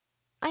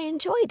I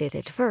enjoyed it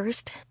at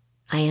first.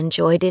 I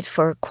enjoyed it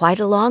for quite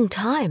a long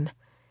time.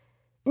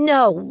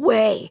 "No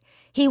way!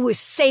 He was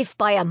safe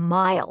by a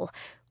mile,"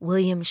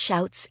 William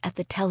shouts at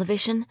the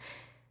television.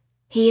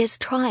 He is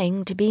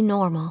trying to be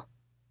normal.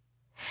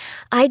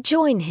 I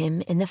join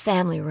him in the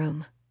family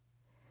room.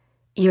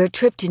 "Your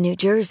trip to New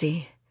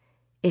Jersey,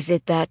 is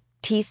it that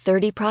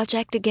T-30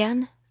 project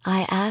again?"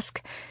 I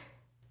ask,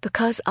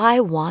 because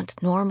I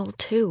want normal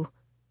too.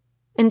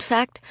 In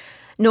fact,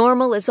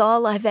 normal is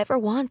all I've ever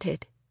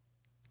wanted.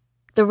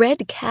 The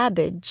red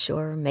cabbage,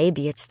 or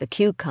maybe it's the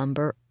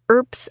cucumber,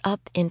 irps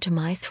up into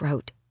my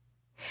throat.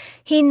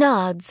 He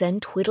nods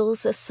and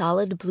twiddles a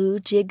solid blue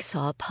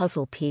jigsaw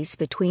puzzle piece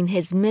between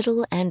his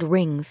middle and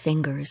ring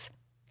fingers.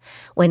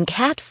 When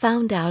Kat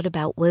found out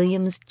about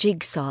William's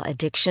jigsaw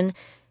addiction,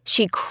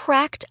 she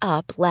cracked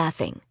up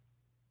laughing.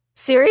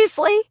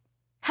 "Seriously?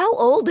 How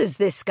old is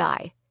this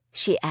guy?"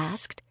 she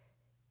asked.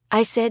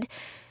 I said,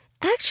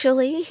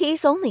 "Actually,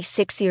 he's only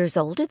 6 years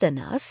older than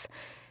us,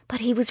 but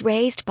he was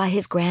raised by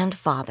his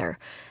grandfather,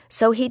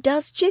 so he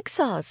does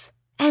jigsaws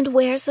and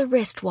wears a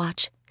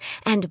wristwatch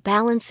and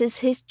balances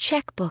his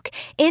checkbook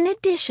in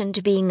addition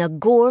to being a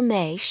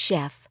gourmet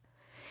chef.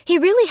 He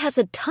really has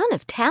a ton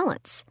of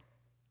talents."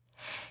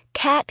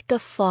 Kat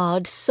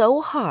guffawed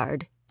so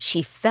hard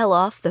she fell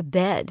off the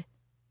bed.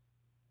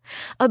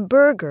 A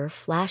burger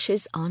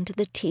flashes onto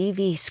the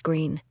TV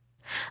screen.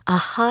 A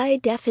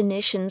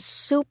high-definition,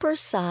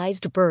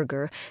 super-sized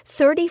burger,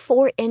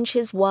 34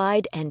 inches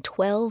wide and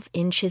 12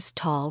 inches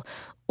tall,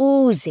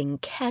 oozing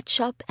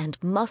ketchup and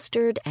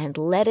mustard and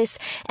lettuce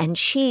and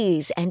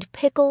cheese and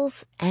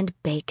pickles and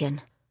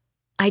bacon.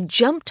 I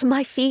jump to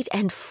my feet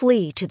and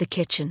flee to the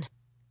kitchen.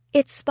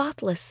 It's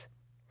spotless,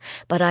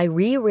 but I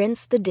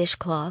re-rinse the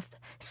dishcloth,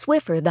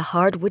 Swiffer the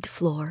hardwood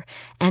floor,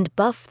 and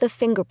buff the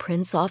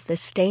fingerprints off the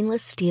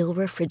stainless steel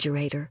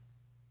refrigerator.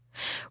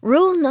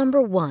 Rule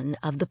number 1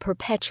 of the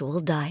perpetual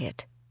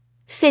diet: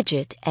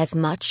 fidget as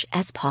much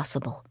as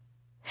possible.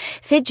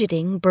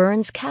 Fidgeting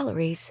burns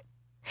calories.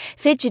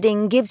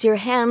 Fidgeting gives your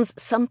hands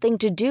something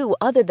to do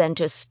other than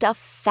to stuff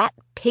fat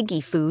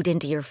piggy food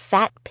into your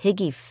fat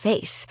piggy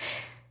face.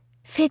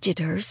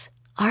 Fidgeters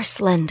are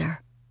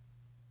slender.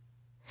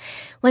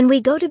 When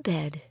we go to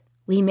bed,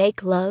 we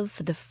make love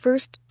for the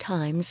first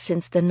time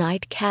since the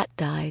night Kat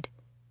died.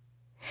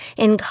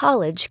 In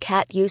college,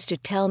 Kat used to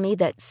tell me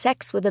that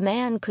sex with a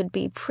man could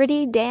be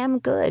pretty damn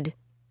good.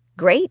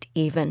 Great,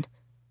 even.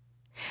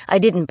 I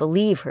didn't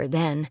believe her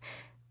then,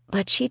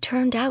 but she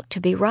turned out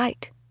to be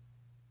right.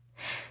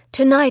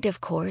 Tonight,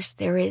 of course,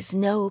 there is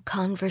no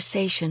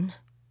conversation,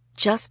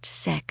 just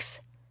sex.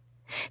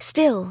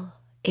 Still,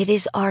 it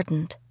is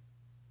ardent.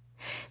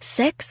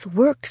 Sex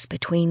works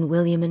between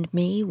William and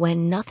me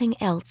when nothing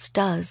else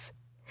does.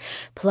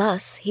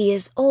 Plus, he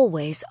is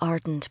always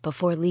ardent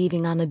before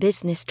leaving on a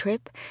business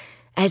trip,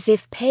 as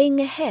if paying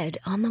ahead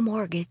on the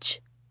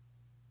mortgage.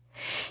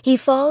 He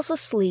falls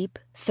asleep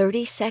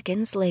 30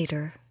 seconds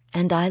later,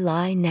 and I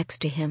lie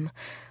next to him,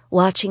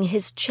 watching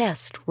his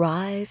chest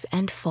rise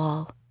and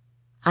fall.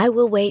 I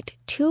will wait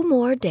 2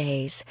 more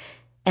days,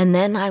 and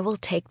then I will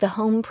take the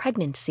home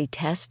pregnancy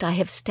test I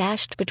have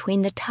stashed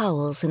between the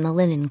towels in the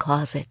linen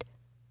closet.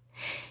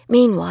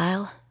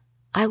 Meanwhile,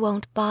 I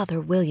won't bother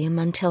William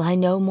until I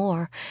know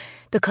more,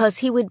 because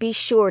he would be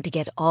sure to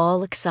get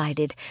all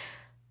excited,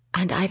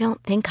 and I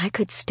don't think I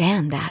could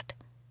stand that.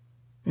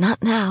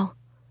 Not now.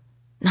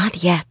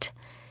 Not yet.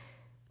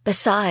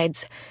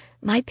 Besides,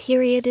 my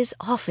period is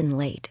often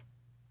late.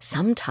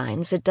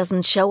 Sometimes it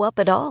doesn't show up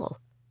at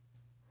all.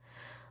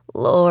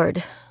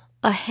 Lord,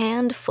 a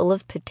handful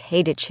of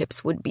potato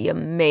chips would be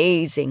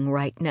amazing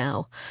right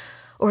now,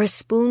 or a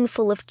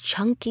spoonful of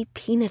chunky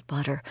peanut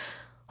butter,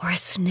 or a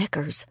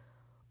Snickers,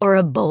 or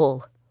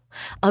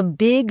a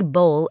big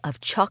bowl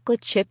of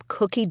chocolate chip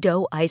cookie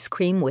dough ice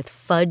cream with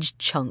fudge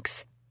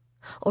chunks,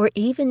 or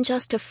even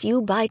just a few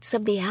bites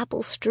of the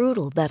apple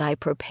strudel that I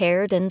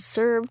prepared and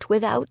served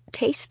without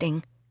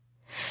tasting.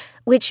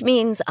 Which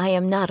means I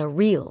am not a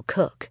real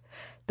cook,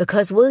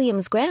 because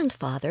William's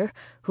grandfather,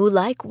 who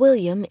like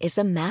William is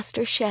a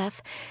master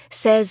chef,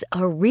 says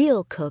a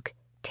real cook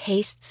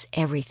tastes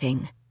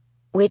everything,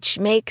 which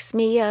makes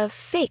me a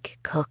fake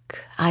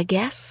cook, I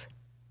guess.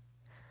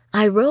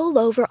 I roll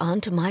over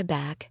onto my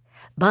back,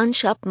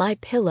 bunch up my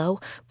pillow,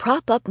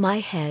 prop up my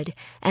head,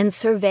 and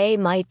survey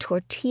my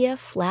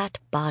tortilla-flat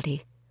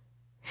body.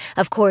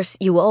 Of course,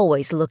 you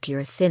always look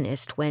your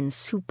thinnest when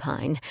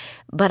supine,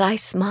 but I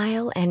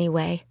smile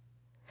anyway.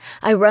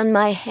 I run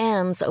my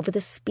hands over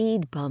the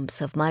speed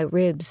bumps of my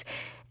ribs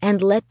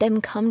and let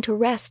them come to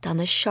rest on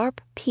the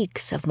sharp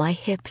peaks of my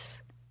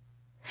hips.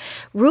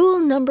 Rule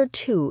number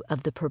 2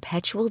 of the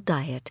perpetual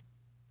diet: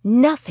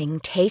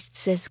 nothing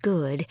tastes as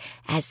good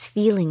as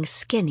feeling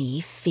skinny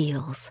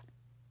feels.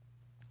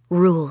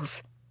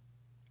 Rules.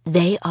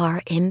 They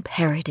are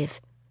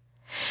imperative.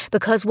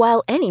 Because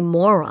while any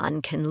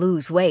moron can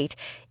lose weight,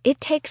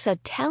 it takes a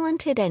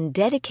talented and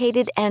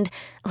dedicated and,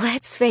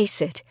 let's face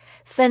it,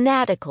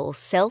 fanatical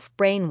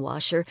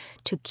self-brainwasher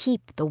to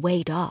keep the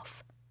weight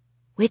off.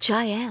 Which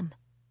I am.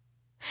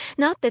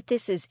 Not that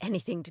this is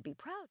anything to be proud of.